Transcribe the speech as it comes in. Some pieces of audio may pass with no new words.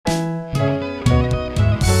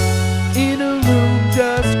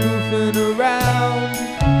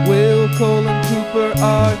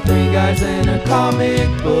Three guys in a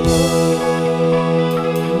comic book.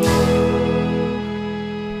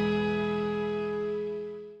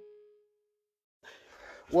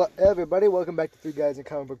 What everybody, welcome back to Three Guys in a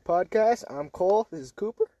Comic Book Podcast. I'm Cole, this is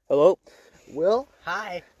Cooper. Hello. Will.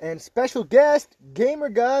 Hi. And special guest,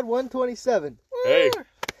 GamerGod127. Hey.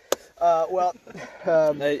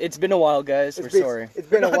 It's been a while, guys. We're sorry. It's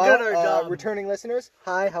been a We're not good at our while. job. Returning listeners,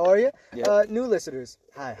 hi, how are you? Yep. New listeners,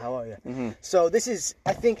 hi, how are you? Mm-hmm. So this is,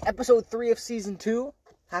 I think, episode 3 of season 2.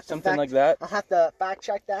 Something like that. I'll have to fact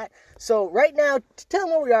check that. So right now, tell them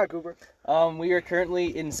where we are, Cooper. We are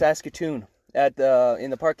currently in Saskatoon in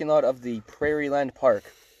the parking lot of the Prairieland Park.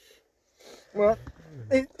 Well,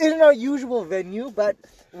 it isn't our usual venue, but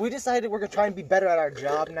we decided we're going to try and be better at our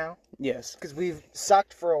job now. Yes. Because we've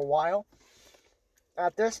sucked for a while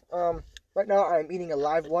at this. Right now I'm eating a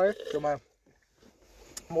live wire, so my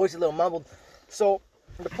voice is a little mumbled. So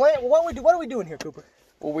the plan, what are we doing here, Cooper?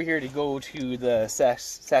 Well, we're here to go to the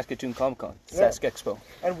Saskatoon Comic Con, Sask Expo.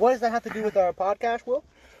 And what does that have to do with our podcast, Will?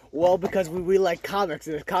 Well, because we like comics,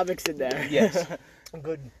 there's comics in there. Yes.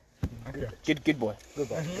 Good Good boy.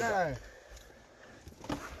 boy. Yeah.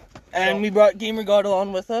 And we brought Gamer God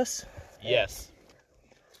along with us. Yes.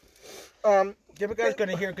 Different guy's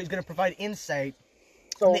gonna provide insight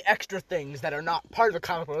So on the extra things that are not part of the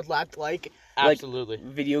comic book, like Absolutely.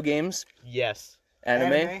 Video games, Yes.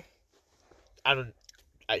 anime.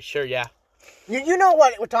 Sure, yeah. you know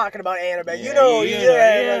what we're talking about, anime.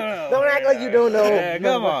 Yeah, Don't act like you don't know. Yeah,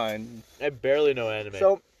 come on. I barely know anime.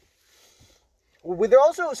 So there are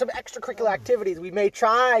also some extracurricular activities we may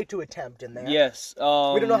try to attempt in there. Yes. We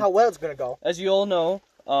don't know how well it's going to go. As you all know,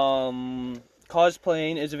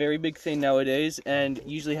 cosplaying is a very big thing nowadays, and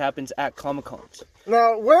usually happens at Comic Cons.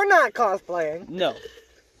 Now, we're not cosplaying. No.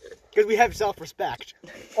 because we have self-respect.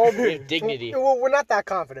 Oh, We have dignity. Well, we're not that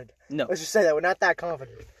confident. No. Let's just say that. We're not that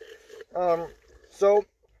confident. So,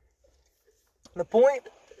 the point,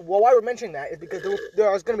 why we're mentioning that is because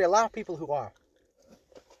there's going to be a lot of people who are.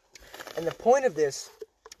 And the point of this,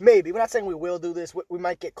 maybe, we're not saying we will do this, we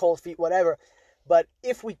might get cold feet, whatever, but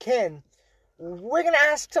if we can, we're going to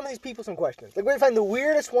ask some of these people some questions. Like, we're going to find the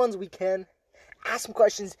weirdest ones we can, ask some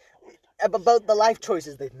questions about the life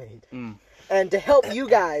choices they've made. And to help you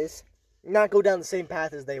guys not go down the same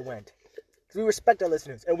path as they went. Because we respect our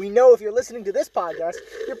listeners. And we know if you're listening to this podcast,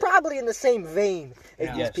 you're probably in the same vein as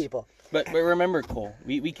these Yes. people. But remember, Cole,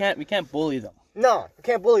 we can't bully them. No, we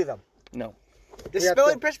can't bully them. No. This We is have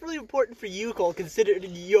really, really important for you, Cole, considering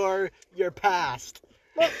your past.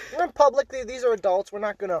 Well, we're in public. These are adults. We're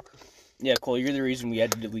not going to... Yeah, Cole, you're the reason we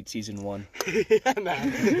had to delete season 1. Yeah,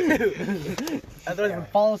 man. Otherwise, would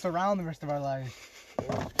follow us around the rest of our lives.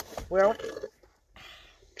 Well,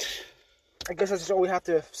 I guess that's just all we have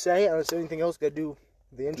to say. Unless there's anything else, gotta do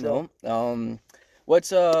the intro. No.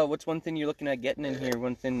 What's one thing you're looking at getting in here?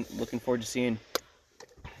 One thing looking forward to seeing?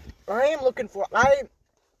 I am looking for...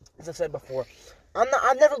 as I said before,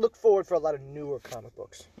 I've never looked forward for a lot of newer comic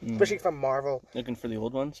books. Especially from Marvel. Looking for the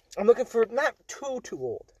old ones? I'm looking for not too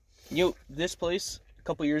old. You know, this place a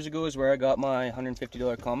couple years ago is where I got my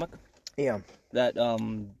 $150 comic. Yeah. That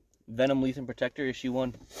Venom Lethal Protector issue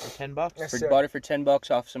 1. $10? Yes, sir. Bought it for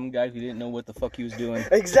 $10 off some guy who didn't know what the fuck he was doing.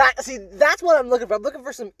 Exactly. See, that's what I'm looking for. I'm looking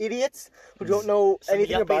for some idiots who don't know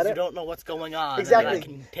anything Some about yuppies it. who don't know what's going on. Exactly. And I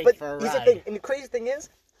can take But for a here's the ride. thing, and the crazy thing is,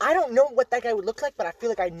 I don't know what that guy would look like, but I feel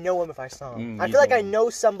like I know him if I saw him. I you feel like I don't. know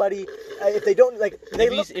somebody. If they don't like, they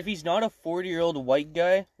look. If he's not a 40-year-old white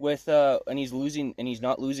guy with and he's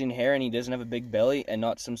not losing hair and he doesn't have a big belly and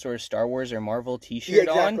not some sort of Star Wars or Marvel T-shirt Yeah,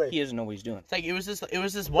 exactly. on, he doesn't know what he's doing. It's like it was this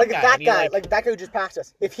one Like guy. that and he, guy, like that guy who just passed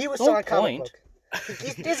us. If he was No selling a comic point. book,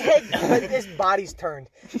 his head, like, his body's turned.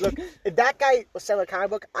 Look, if that guy was selling a comic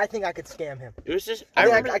book, I think I could scam him. It was just. I I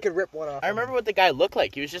think remember. I could rip one off. I remember what the guy looked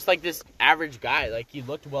like. He was just like this average guy. Like he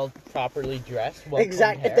looked well, properly dressed. Well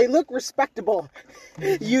Exactly. If they look respectable,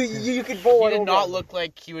 you could pull He one did over. not look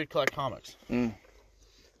like he would collect comics. But,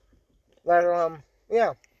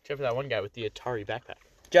 yeah. Except for that one guy with the Atari backpack.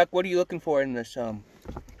 Jack, what are you looking for in this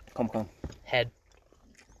Comic Con? Head.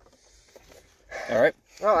 All right.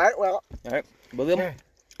 All right. Well, William.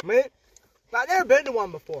 Me, I've never been to one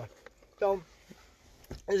before, so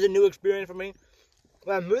this is a new experience for me.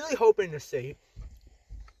 What I'm really hoping to see,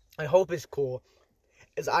 I hope is cool,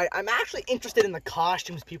 is I'm actually interested in the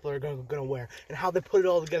costumes people are going to wear and how they put it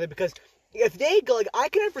all together. Because if they go, like, I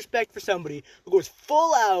can have respect for somebody who goes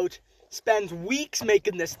full out, spends weeks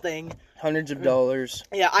making this thing. Hundreds of dollars.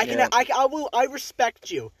 Yeah, I can. Yeah. I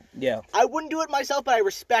respect you. Yeah. I wouldn't do it myself, but I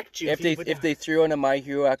respect you. If they threw on a My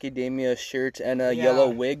Hero Academia shirt and a Yeah. yellow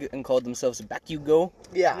wig and called themselves Bakugo,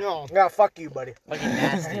 yeah. No. Yeah. Fuck you, buddy. Fucking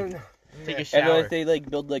nasty. Take a And shower. they like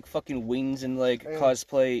build like fucking wings and like Yeah.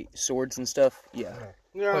 cosplay swords and stuff. Yeah,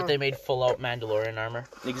 Yeah. Or they made full out Mandalorian armor.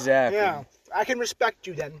 exactly. Yeah. I can respect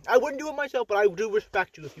you then. I wouldn't do it myself, but I do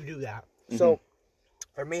respect you if you do that. So,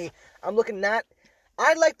 for me, I'm looking at.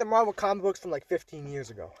 I like the Marvel comic books from like 15 years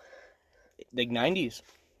ago, Like 90s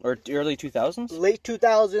or early 2000s. late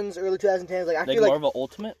 2000s, early 2010s. Like I Like feel like Marvel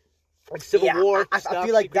Ultimate. Like Civil War. I stuff,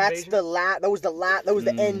 feel like Secret that's Invasion. that was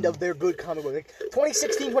the end of their good comic book. Like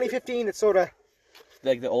 2016, 2015, it's sort of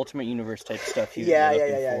Like the Ultimate Universe type stuff. Yeah, you're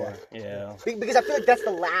yeah, looking for. Yeah. because I feel like that's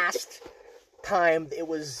the last time it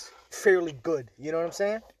was fairly good. You know what I'm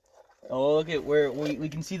saying? Oh, look at where we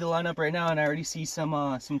can see the lineup right now, and I already see some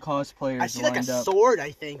cosplayers I see like a lined up. sword,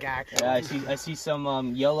 I think, actually. Yeah, I see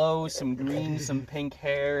some yellow, some green, some pink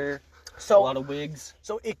hair, a So lot of wigs.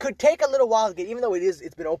 so it could take a little while to get, even though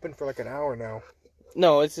it's been open for like an hour now.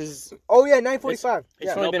 No, this is Oh yeah, 9:45. It's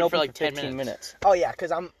Yeah. only been open open for like 10 15 minutes. Oh yeah,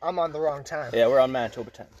 because I'm on the wrong time. Yeah, we're on Manitoba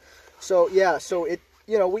time. So yeah, so it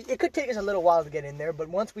it could take us a little while to get in there, but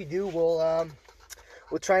once we do, we'll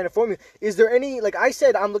try and inform you. Is there any, like I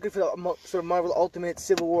said, I'm looking for the sort of Marvel Ultimate,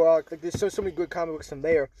 Civil War arc. Like there's so many good comic books from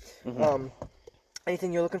there.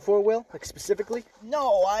 Anything you're looking for, Will? Like specifically?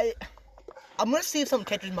 No, I'm gonna see if something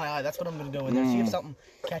catches my eye. That's what I'm gonna go in there. See if something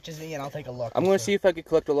catches me, and I'll take a look. I'm gonna see if I could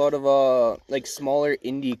collect a lot of like smaller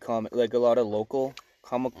indie comic, like a lot of local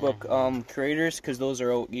comic book creators, because those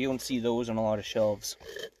are you don't see those on a lot of shelves.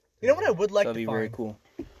 You know what I would like That'd to be find? very cool.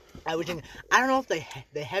 I was thinking, I don't know if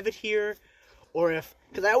they have it here, or if,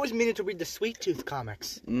 because I always meaning to read the Sweet Tooth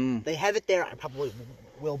comics. They have it there. I probably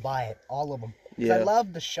will buy it, all of them. Because I Yeah.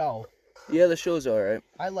 love the show. Yeah, the show's alright.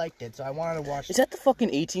 I liked it, so I wanted to watch. Is that the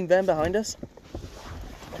fucking 18 van behind us?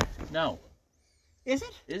 No. Is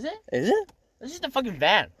it? Is it? Is it? This is the fucking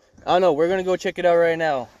van. Oh no, we're gonna go check it out right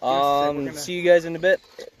now. See you guys in a bit.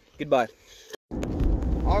 Goodbye.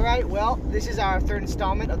 All right. Well, this is our third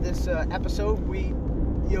installment of this episode. We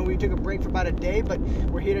took a break for about a day, but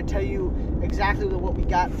we're here to tell you exactly what we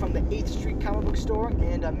got from the 8th Street comic book store.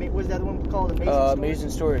 And what's the other one called?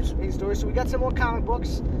 Amazing Stories. Amazing Stories. So we got some more comic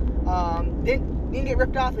books. Didn't get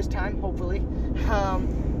ripped off this time, hopefully.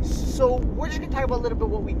 So we're just gonna talk about a little bit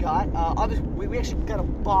what we got. Obviously, we actually got a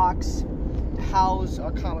box to house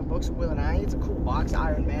our comic books. Will and I. It's a cool box,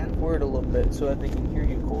 Iron Man. Word a little bit so that they can hear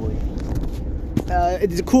you, Coley.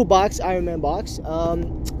 It's a cool box, Iron Man box.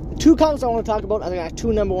 Two comics I want to talk about. I got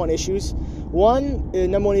two number one issues. One,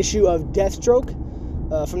 number one issue of Deathstroke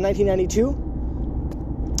from 1992.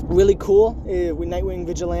 Really cool. With Nightwing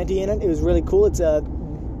Vigilante in it. It was really cool. It's the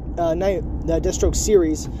Deathstroke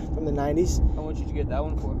series from the 90s. How much did you get that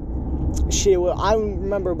one for? Shit, well, I don't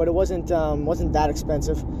remember, but it wasn't that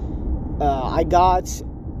expensive. I got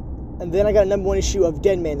a number one issue of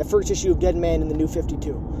Deadman, the first issue of Deadman in the New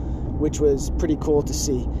 52, which was pretty cool to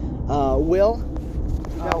see. Will?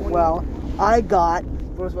 Well, I got,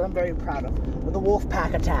 what I'm very proud of, the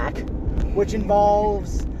Wolfpack Attack, which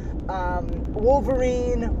involves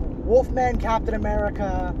Wolverine, Wolfman, Captain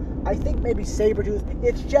America, I think maybe Sabretooth.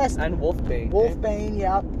 It's just And Wolfbane. Wolfbane,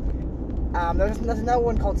 yeah. There's another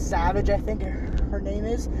one called Savage, I think her name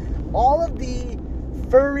is. All of the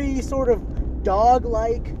furry, sort of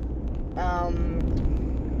dog-like,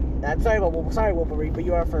 sorry Wolverine, but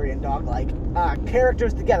you are furry and dog-like,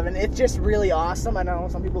 characters together, and it's just really awesome. I know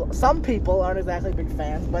some people aren't exactly big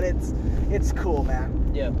fans, but it's cool,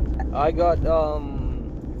 man. Yeah. I got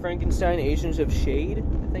Frankenstein Agents of Shade,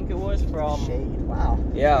 I think it was, from Shade, wow.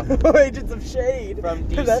 Yeah. Agents of Shade. From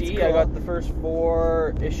That's DC. cool. I got the first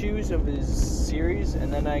 4 issues of his series,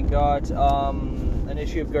 and then I got an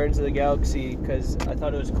issue of Guardians of the Galaxy because I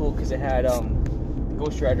thought it was cool because it had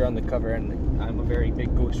Ghost Rider on the cover, and I'm a very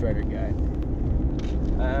big Ghost Rider guy.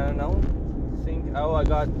 And I don't think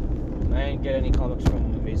I didn't get any comics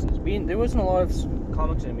from Amazing. There wasn't a lot of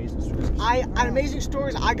comics in Amazing Stories. On Amazing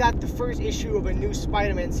Stories, I got the first issue of a new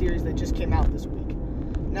Spider-Man series that just came out this week.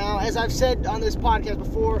 Now, as I've said on this podcast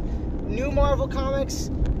before, new Marvel comics,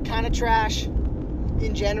 kind of trash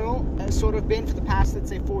in general, has sort of been for the past, let's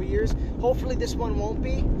say, 4 years. Hopefully this one won't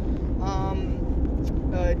be.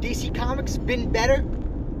 DC Comics, been better.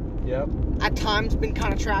 Yep. At times, been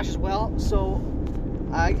kind of trash as well. So,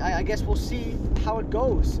 I guess we'll see how it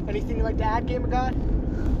goes. Anything you'd like to add, Gamer God?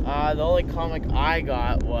 The only comic I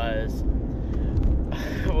got was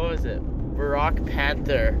what was it? Barack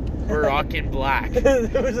Panther, Barack in Black.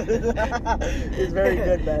 It was very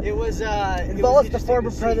good, man. It was involves the former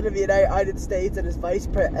president of the United States and his vice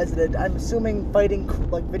president. I'm assuming fighting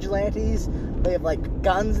like vigilantes. They have like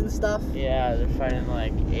guns and stuff. Yeah, they're fighting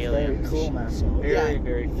like aliens. Very cool, man. Very,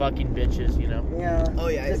 very fucking bitches, you know. Yeah. Oh,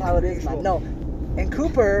 yeah, That's it's how it is, man. No, and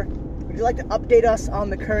Cooper would you like to update us on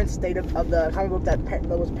the current state of the comic book that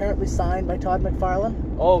was apparently signed by Todd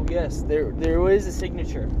McFarlane? Oh yes, there was a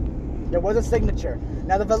signature. There was a signature.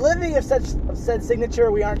 Now the validity of said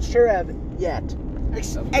signature we aren't sure of yet.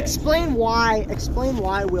 Explain why,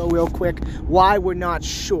 Will, real quick, why we're not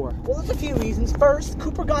sure. Well, there's a few reasons. First,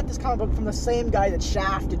 Cooper got this comic book from the same guy that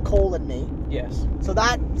shafted Cole and me. Yes. So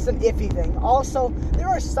that's an iffy thing. Also, there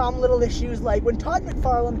are some little issues, like when Todd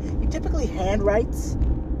McFarlane, he typically handwrites,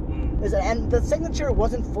 and the signature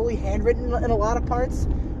wasn't fully handwritten in a lot of parts.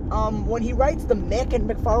 When he writes the Mick and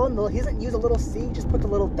McFarlane, he doesn't use a little C, just puts a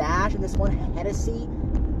little dash, and this one had a C.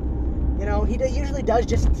 You know, he usually does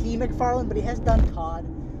just T McFarlane, but he has done Todd.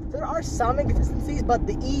 So there are some inconsistencies, but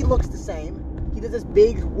the E looks the same. He does this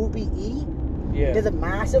big whoopy E. Yeah. He does a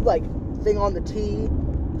massive, like, thing on the T.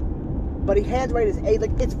 But he handwrites his A.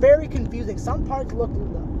 Like, it's very confusing. Some parts look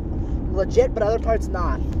legit, but other parts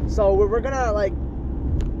not. So we're gonna, like,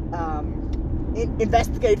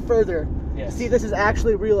 investigate further to see if this is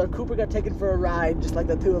actually real or Cooper got taken for a ride, just like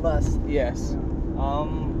the two of us. Yes.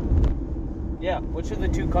 Yeah, which of the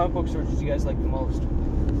two comic book stores did you guys like the most?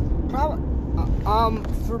 Probably,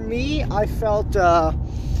 for me, I felt 8th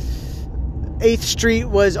Street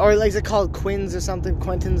was, or like, is it called Quinn's or something?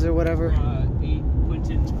 Quentin's or whatever?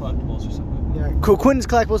 Quentin's Collectibles or something. Yeah, cool. Quinn's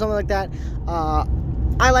Collectibles, something like that.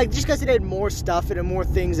 I like, just because it had more stuff, it had more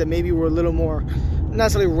things that maybe were a little more, not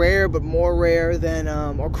necessarily rare, but more rare than,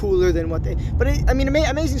 or cooler than what they, but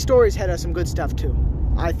Amazing Stories had some good stuff too,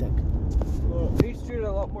 I think. Well, 8th Street had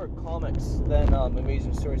a lot more comics than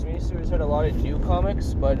Amazing Stories. Amazing Stories had a lot of new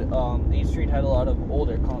comics, but 8th Street had a lot of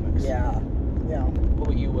older comics. Yeah. What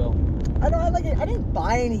about you, Will? I didn't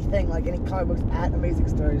buy anything, like any comic books at Amazing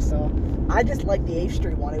Stories, so I just like the 8th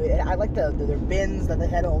Street one. I like their bins that they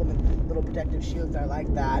had all them in little protective shields. I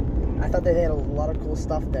like that. I thought they had a lot of cool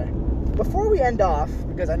stuff there. Before we end off,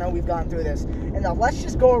 because I know we've gone through this, and now let's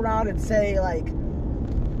just go around and say, like,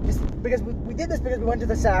 just because we did this because we went to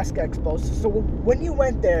the Sask Expo. So when you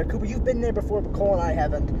went there, Cooper, you've been there before, but Cole and I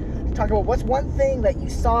haven't. Talk about what's one thing that you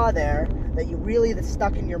saw there that that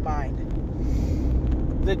stuck in your mind.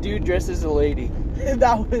 The dude dressed as a lady.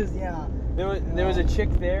 That was, yeah. There was a chick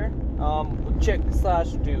there.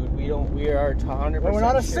 Chick/dude. We are 100%. We're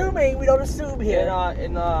not assuming. We don't assume here.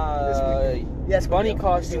 In yes, bunny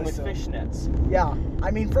costume with fishnets. Yeah. I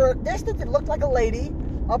mean, for a distance, it looked like a lady.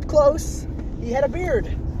 Up close, he had a beard.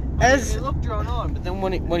 It looked drawn on, but then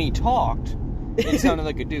when he talked, it sounded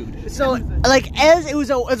like a dude. So, like, as it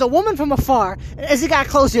was a woman from afar, and as it got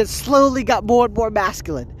closer, it slowly got more and more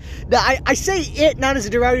masculine. Now, I say it not as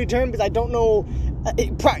a derogatory term because I don't know.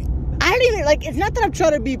 I don't even, like, it's not that I'm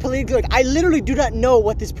trying to be politically, like, I literally do not know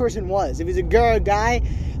what this person was. If it was a girl or a guy,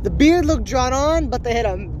 the beard looked drawn on, but they had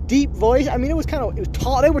a deep voice. I mean, it was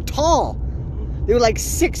tall. They were tall. They were like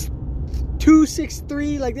 6'2",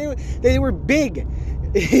 6'3", like they were big.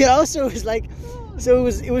 You know, so it was like,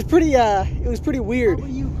 it was pretty weird. What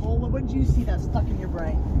about you, Cole? What did you see that stuck in your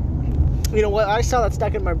brain? You know what? I saw that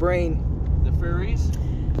stuck in my brain. The furries?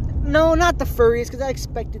 No, not the furries, because I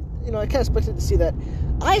kind of expected to see that.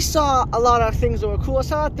 I saw a lot of things that were cool. I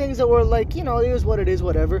saw things that were like, it is what it is,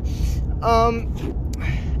 whatever.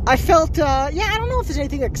 I felt, I don't know if there's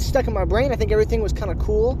anything that stuck in my brain. I think everything was kind of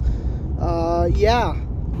cool. Yeah.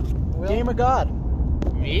 Will? Gamer God.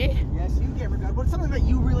 Me? Yes, you Gamer God. What's something that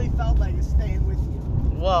you really felt like is staying with you?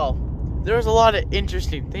 Well, there was a lot of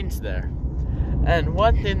interesting things there. And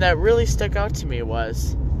one thing that really stuck out to me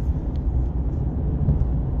was...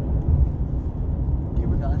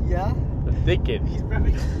 Gamer God. Yeah? Thinking. He's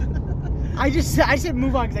probably... I said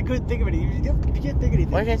move on because I couldn't think of anything. If you can't think of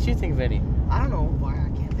anything. Why can't you think of any? I don't know why I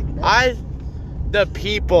can't think of anything. The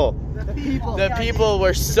people. The people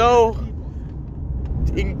were so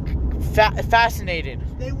fascinating.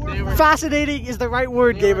 They were fascinating is the right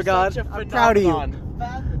word, Gamer God. I'm proud of you.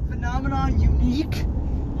 Phenomenon, unique,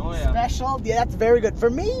 special. Yeah, that's very good. For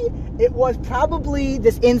me, it was probably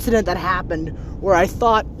this incident that happened where I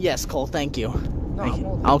thought, yes, Cole, thank you. Thank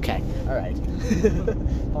you. Okay, all right.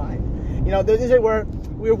 Fine. There's this where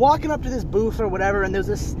we were walking up to this booth or whatever, and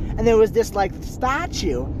there was this like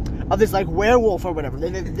statue of this like werewolf or whatever,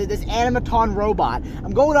 this animaton robot.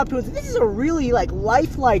 I'm going up to it, and this is a really like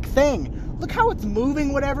lifelike thing. Look how it's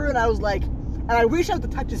moving, whatever. And I was like, and I reached out to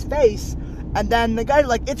touch his face, and then the guy's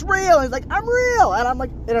like, it's real. And he's like, I'm real. And I'm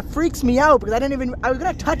like, and it freaks me out because I was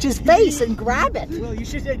gonna touch his face and grab it. Well, you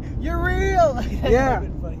should say, you're real. Yeah.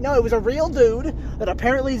 No, it was a real dude that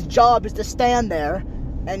apparently his job is to stand there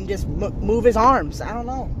and just move his arms. I don't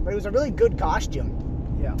know, but it was a really good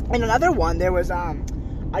costume. Yeah. And another one, there was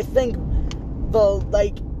I think what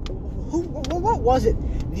was it?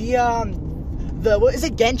 what is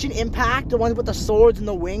it, Genshin Impact, the ones with the swords and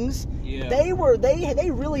the wings. Yeah. They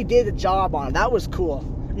really did a job on it. That was cool.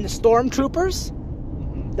 And the stormtroopers,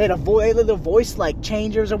 they had a voice like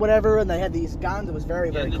changers or whatever, and they had these guns. It was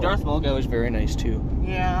very Yeah, the cool. Darth Maul guy was very nice too.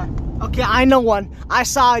 Yeah. Okay, I know one. I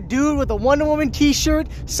saw a dude with a Wonder Woman T-shirt,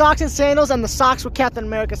 socks and sandals, and the socks were Captain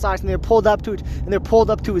America socks, and they're pulled up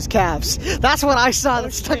to his calves. That's what I saw.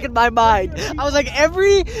 That stuck in my mind. I was like,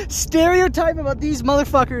 every stereotype about these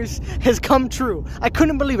motherfuckers has come true. I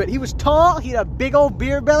couldn't believe it. He was tall. He had a big old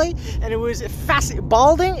beer belly, and it was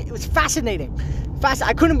balding. It was fascinating.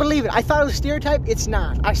 I couldn't believe it. I thought it was a stereotype. It's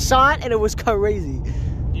not. I saw it, and it was crazy.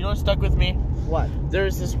 You know what stuck with me? What?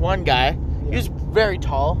 There's this one guy. He was very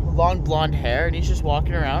tall, long blonde hair, and he's just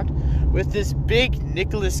walking around with this big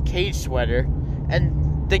Nicolas Cage sweater,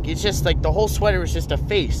 and it's just like the whole sweater was just a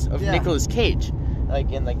face of Nicolas Cage,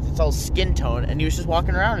 and it's all skin tone, and he was just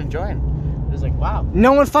walking around enjoying. It was like, wow.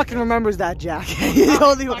 No one fucking remembers that, Jack. You're the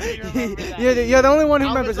only one. You're the only one who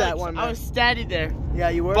remembers that one. I was standing there, Yeah,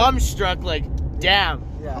 you were. bum struck, like, damn,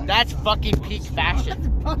 Yeah. that's fucking peak fashion.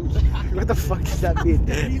 What the fuck does that mean,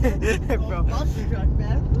 bro?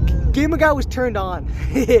 Gamer guy was turned on.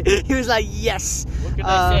 He was like, yes. What could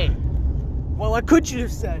I say? Well, what could you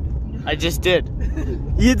have said? I just did.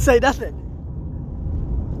 You didn't say nothing.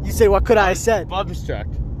 You say, what could I have said? Bum struck.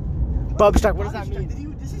 Bubstruck. What does that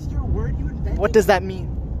mean? This is your word you invented. What does that mean?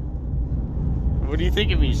 What do you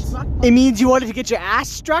think it means? It means you wanted to get your ass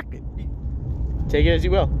struck. Take it as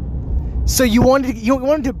you will. So you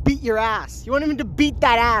wanted to beat your ass. You wanted him to beat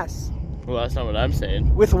that ass. Well, that's not what I'm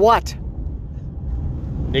saying. With what?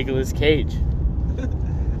 Nicolas Cage.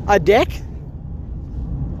 A dick?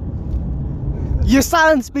 Your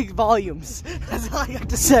silence speaks volumes. That's all I got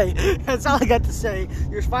to say. That's all I got to say.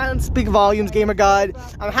 Your silence speaks volumes, Gamer God.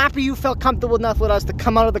 I'm happy you felt comfortable enough with us to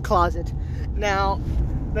come out of the closet. Now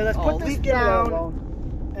let's put this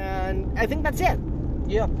down. And I think that's it.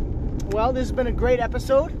 Yeah. Well, this has been a great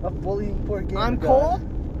episode. Of bullying poor Gamer I'm God.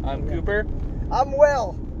 Cole. I'm Cooper. I'm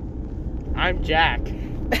Will. I'm Jack.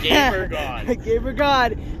 Gamer God. Gamer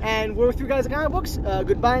God. And we're through guys at comic books.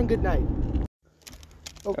 Goodbye and good night.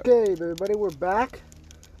 Okay, everybody, we're back.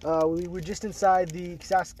 We were just inside the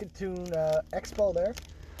Saskatoon Expo there.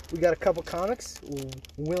 We got a couple comics.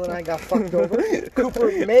 Will and I got fucked over.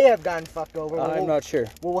 Cooper may have gotten fucked over. I'm not sure.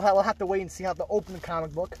 We'll have to wait and see how to open the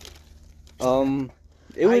comic book.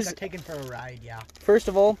 It was, got taken for a ride, yeah. first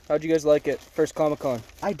of all, how'd you guys like it? First Comic-Con.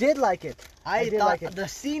 I did like it. I did thought like it. the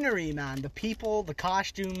scenery, man, the people, the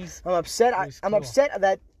costumes. I'm upset. It was I'm cool. upset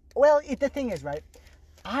that. Well, the thing is, right?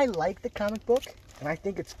 I like the comic book, and I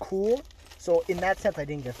think it's cool. So in that sense, I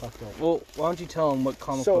didn't get fucked over. Well, why don't you tell them what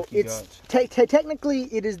comic So book you it's got?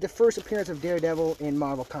 technically it is the first appearance of Daredevil in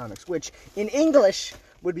Marvel Comics, which in English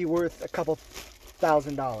would be worth a couple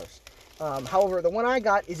 $1,000. However, the one I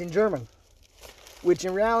got is in German, which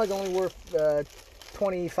in reality is only worth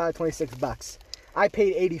 25, 26 bucks. I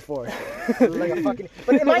paid 80 for it. Like a fucking.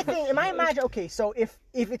 But in my imagine, okay, so if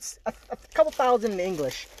it's a couple thousand in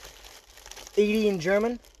English, 80 in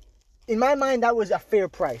German. In my mind, that was a fair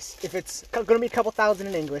price. If it's going to be a couple thousand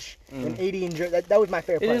in English and 80 in German, that was my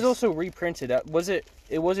fair price. It is also reprinted. It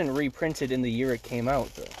wasn't reprinted in the year it came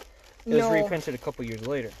out, though. It was reprinted a couple years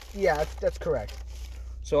later. Yeah, that's correct.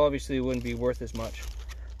 So obviously it wouldn't be worth as much.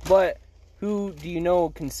 But who do you know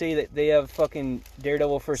can say that they have fucking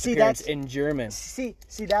Daredevil first appearance in German? See,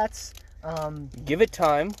 that's Give it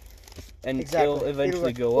time, and exactly. it'll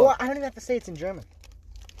eventually go Well, up. I don't even have to say it's in German.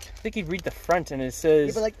 I think you read the front and it says.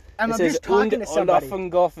 Yeah, but like, I'm it says, just talking to somebody.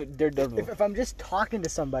 Daredevil. If I'm just talking to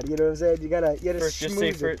somebody, you know what I'm saying? You gotta First, just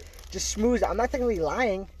say schmooze it. Just schmooze it. I'm not technically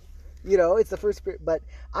lying. You know, it's the first, but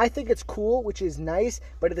I think it's cool, which is nice.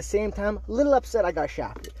 But at the same time, a little upset I got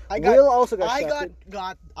shafted. Will also got shafted.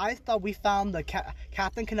 I thought we found the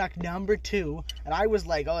Captain Canuck #2, and I was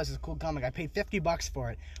like, oh, this is a cool comic. I paid $50 for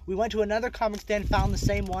it. We went to another comic stand, found the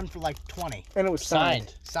same one for like 20. And it was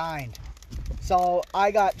signed. Signed. So I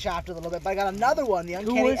got shafted a little bit, but I got another one, the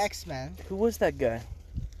Uncanny X-Men. Who was that guy?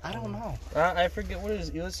 I don't know. I forget what it is.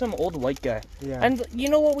 It was some old white guy. Yeah. And you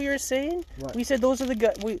know what we were saying? What? We said those are the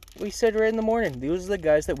guys. We said right in the morning. Those are the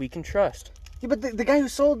guys that we can trust. Yeah, but the guy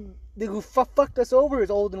who fucked us over is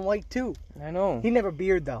old and white too. I know. He never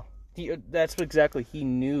beard though. That's exactly. He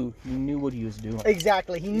knew. He knew what he was doing.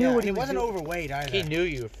 Exactly. He knew what he was wasn't doing. overweight either. He knew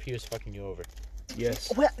you if he was fucking you over.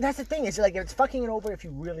 Yes. Well, that's the thing. Is like if it's fucking it over if you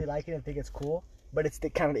really like it and think it's cool, but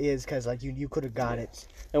it kind of is because like you could have got it.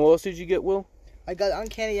 And what else did you get, Will? I got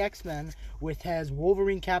Uncanny X-Men, which has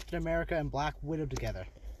Wolverine, Captain America, and Black Widow together.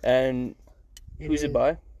 And who's it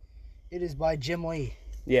by? It is by Jim Lee.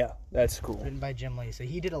 Yeah, that's cool. Written by Jim Lee. So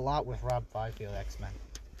he did a lot with Rob Liefeld X-Men.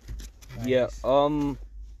 Yeah.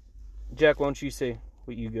 Jack, why don't you say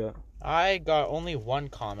what you got? I got only one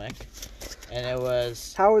comic, and it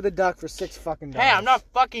was. Howard the Duck for $6 fucking. Hey, I'm not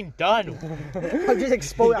fucking done. I'm just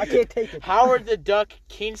exposed. I can't take it. Howard the Duck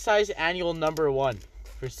King Size Annual #1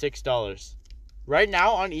 for $6. Right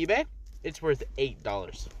now on eBay, it's worth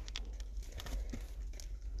 $8.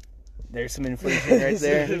 There's some inflation right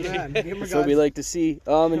there. Man, That's what we like to see.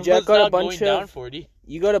 And It Jack was got a not bunch going down of. 40.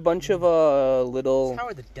 You got a bunch of little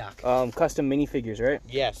Howard the Duck. custom minifigures, right?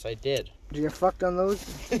 Yes, I did. Did you get fucked on those?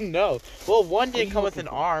 No. Well, one did come with an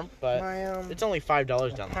arm, but My it's only $5 down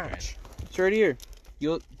the drain. patch. It's right here.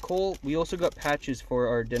 Cole, we also got patches for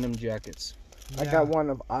our denim jackets. I got one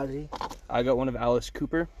of Ozzy. I got one of Alice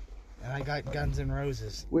Cooper. And I got Guns N'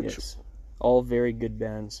 Roses. Which Yes. All very good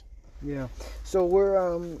bands. yeah. So we're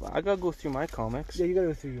I gotta go through my comics. yeah, you gotta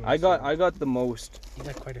go through yours. I got the most. You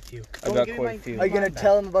got quite a few. I got quite a few. Are you gonna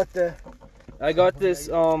tell him about the? I got this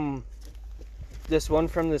this one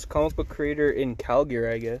from this comic book creator in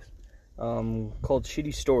Calgary, I guess, called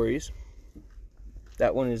Shitty Stories.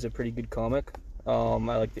 That one is a pretty good comic. I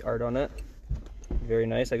like the art on it. Very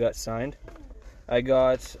nice. I got signed. I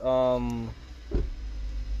got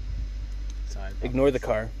ignore the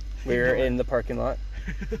car. We're in the parking lot.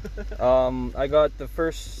 I got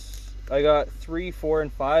I got 3, 4,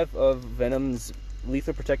 and 5 of Venom's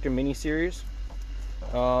Lethal Protector miniseries.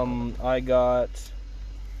 I got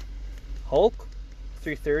Hulk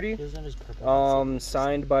 330. He doesn't have his purple.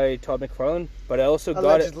 Signed by Todd McFarlane, but I also got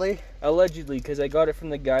Allegedly. it allegedly because I got it from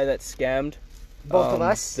the guy that scammed Both of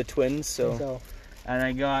us. the twins. So, So and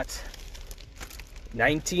I got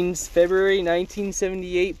February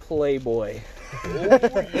 1978 Playboy.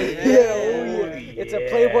 It's a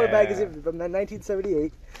Playboy magazine from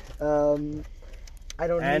 1978. I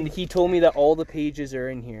don't. And he told me that all the pages are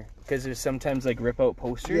in here because there's sometimes like rip out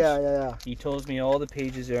posters. Yeah. He tells me all the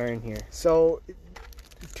pages are in here. So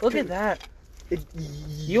Look at that. it,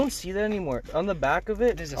 You don't see that anymore. On the back of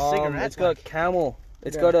it, There's a cigarette it's got pack. Camel.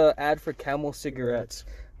 It's Yeah. got a ad for Camel cigarettes.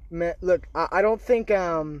 man, look, I don't think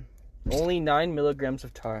Only 9 milligrams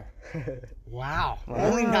of tar. Wow. Wow.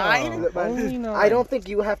 Only 9? look, man, Only 9. I don't think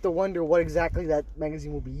you have to wonder what exactly that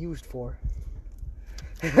magazine will be used for.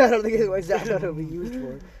 I don't think it's exactly what it'll be used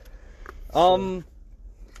for.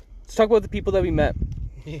 Let's talk about the people that we met.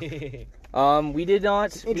 We did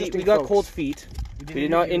not. We Interesting got folks. cold feet. We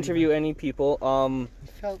did not interview any people.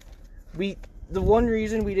 The one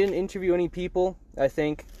reason we didn't interview any people, I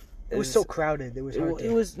think, It was is- so crowded. It was hard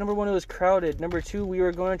It was number one. It was crowded. Number two, we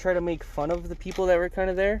were going to try to make fun of the people that were kind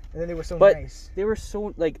of there. and then they were so But nice. they were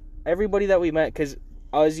so like everybody that we met. Because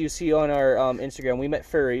as you see on our Instagram, we met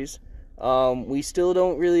furries. We still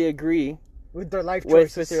don't really agree With their life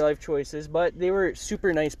choices. with their life choices, but they were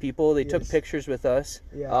super nice people. They took Yes. pictures with us.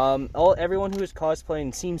 Yeah. Everyone who was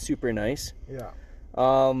cosplaying seemed super nice. Yeah.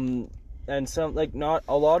 And some not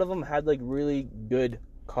a lot of them had like really good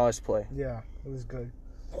cosplay. Yeah. It was good.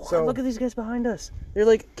 So look at these guys behind us. They're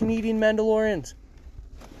like Canadian Mandalorians.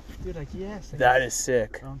 Dude, like, yes. That is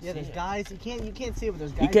sick. Yeah, there's guys. You can't see it, but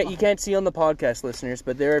there's guys. You can't see on the podcast, listeners,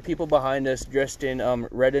 but there are people behind us dressed in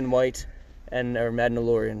red and white, and are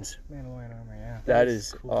Mandalorians. Mandalorian armor. Yeah. That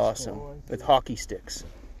is awesome with hockey sticks.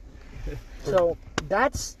 So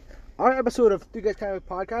that's our episode of Three Guys Comic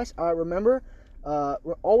Podcast. Remember,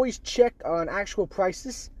 always check on actual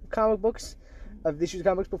prices of comic books, of issues of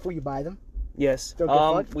comic books before you buy them. Yes. Don't get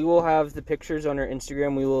fucked. We will have the pictures on our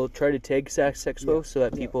Instagram. We will try to tag Sax Expo so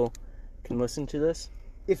that people can listen to this.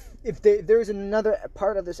 If there is another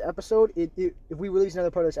part of this episode, if we release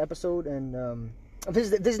another part of this episode, and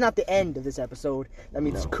this is not the end of this episode, that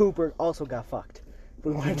means Cooper also got fucked.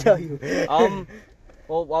 We want to tell you.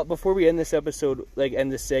 Well, before we end this episode,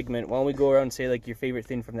 end this segment, why don't we go around and say your favorite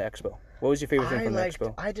thing from the expo? What was your favorite thing from the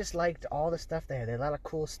expo? I just liked all the stuff there. There had a lot of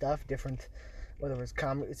cool stuff, different, whether it was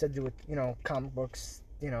it's to do with comic books,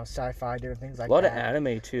 sci-fi, different things like that. A lot of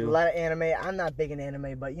anime too. A lot of anime. I'm not big in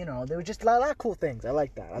anime, but there were just a lot of cool things. I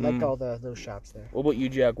like that. I liked all those shops there. What about you,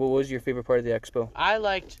 Jack? What was your favorite part of the expo? I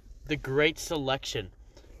liked the great selection,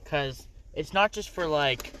 because it's not just for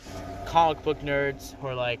comic book nerds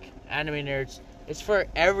or anime nerds. It's for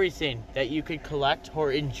everything that you could collect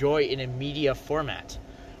or enjoy in a media format,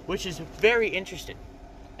 which is very interesting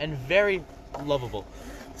and very lovable.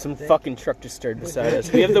 Some fucking truck just started beside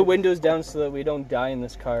us. We have the windows down so that we don't die in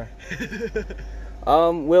this car.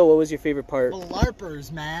 Will, what was your favorite part? The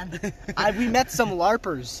LARPers, man. We met some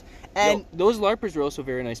LARPers, and Those LARPers were also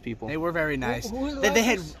very nice people. they were very nice. Who are the They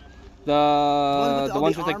had The all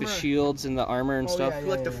ones the with the armor? shields and the armor and stuff. yeah.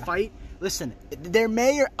 like the fight. Listen,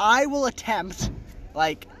 I will attempt.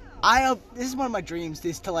 This is one of my dreams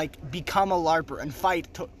is to become a LARPer and fight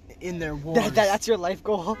in their wars. That's your life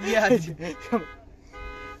goal. Yeah.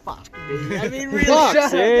 Fuck me. I mean, really,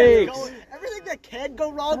 Fuck's sakes. everything that can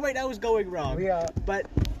go wrong right now is going wrong. Yeah. But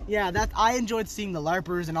yeah, I enjoyed seeing the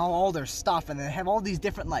LARPers and all their stuff, and they have all these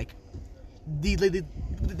different like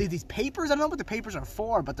these papers. I don't know what the papers are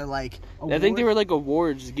for, but they're like. I think they were like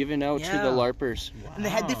awards given out to Yeah. the LARPers. And they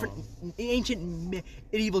had different ancient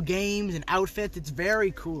medieval games and outfits. It's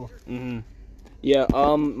very cool. Mm-hmm. Yeah.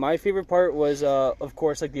 My favorite part was, of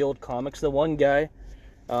course, like the old comics. The one guy,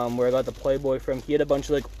 where I got the Playboy from, he had a bunch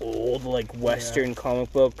of like old like Western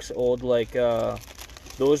comic books. Old like,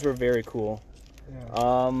 those were very cool. Yeah.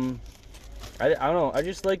 I don't know. I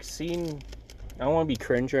just like seeing. I don't want to be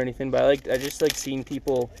cringe or anything, but I just like seeing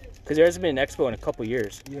people, because there hasn't been an expo in a couple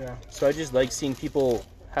years. Yeah. So I just like seeing people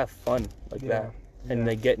have fun like Yeah, that, and yeah.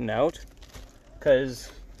 like getting out,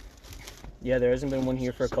 because there hasn't been one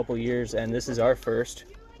here for a couple years, and this is our first.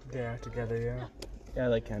 Yeah, together, yeah. Yeah, I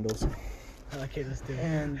like candles. I like it this too.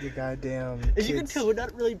 And the goddamn. As you can kids. tell, we're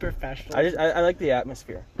not really professional. I like the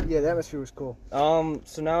atmosphere. Yeah, the atmosphere was cool.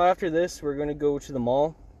 So now after this, we're gonna go to the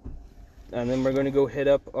mall, and then we're gonna go hit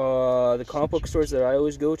up the comic book stores that I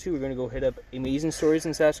always go to. We're gonna go hit up Amazing Stories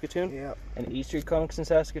in Saskatoon Yeah. and East Street Comics in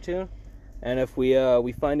Saskatoon. And if we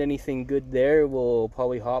find anything good there, we'll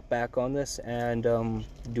probably hop back on this and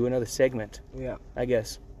do another segment, Yeah. I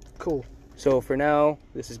guess. Cool. So for now,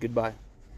 this is goodbye.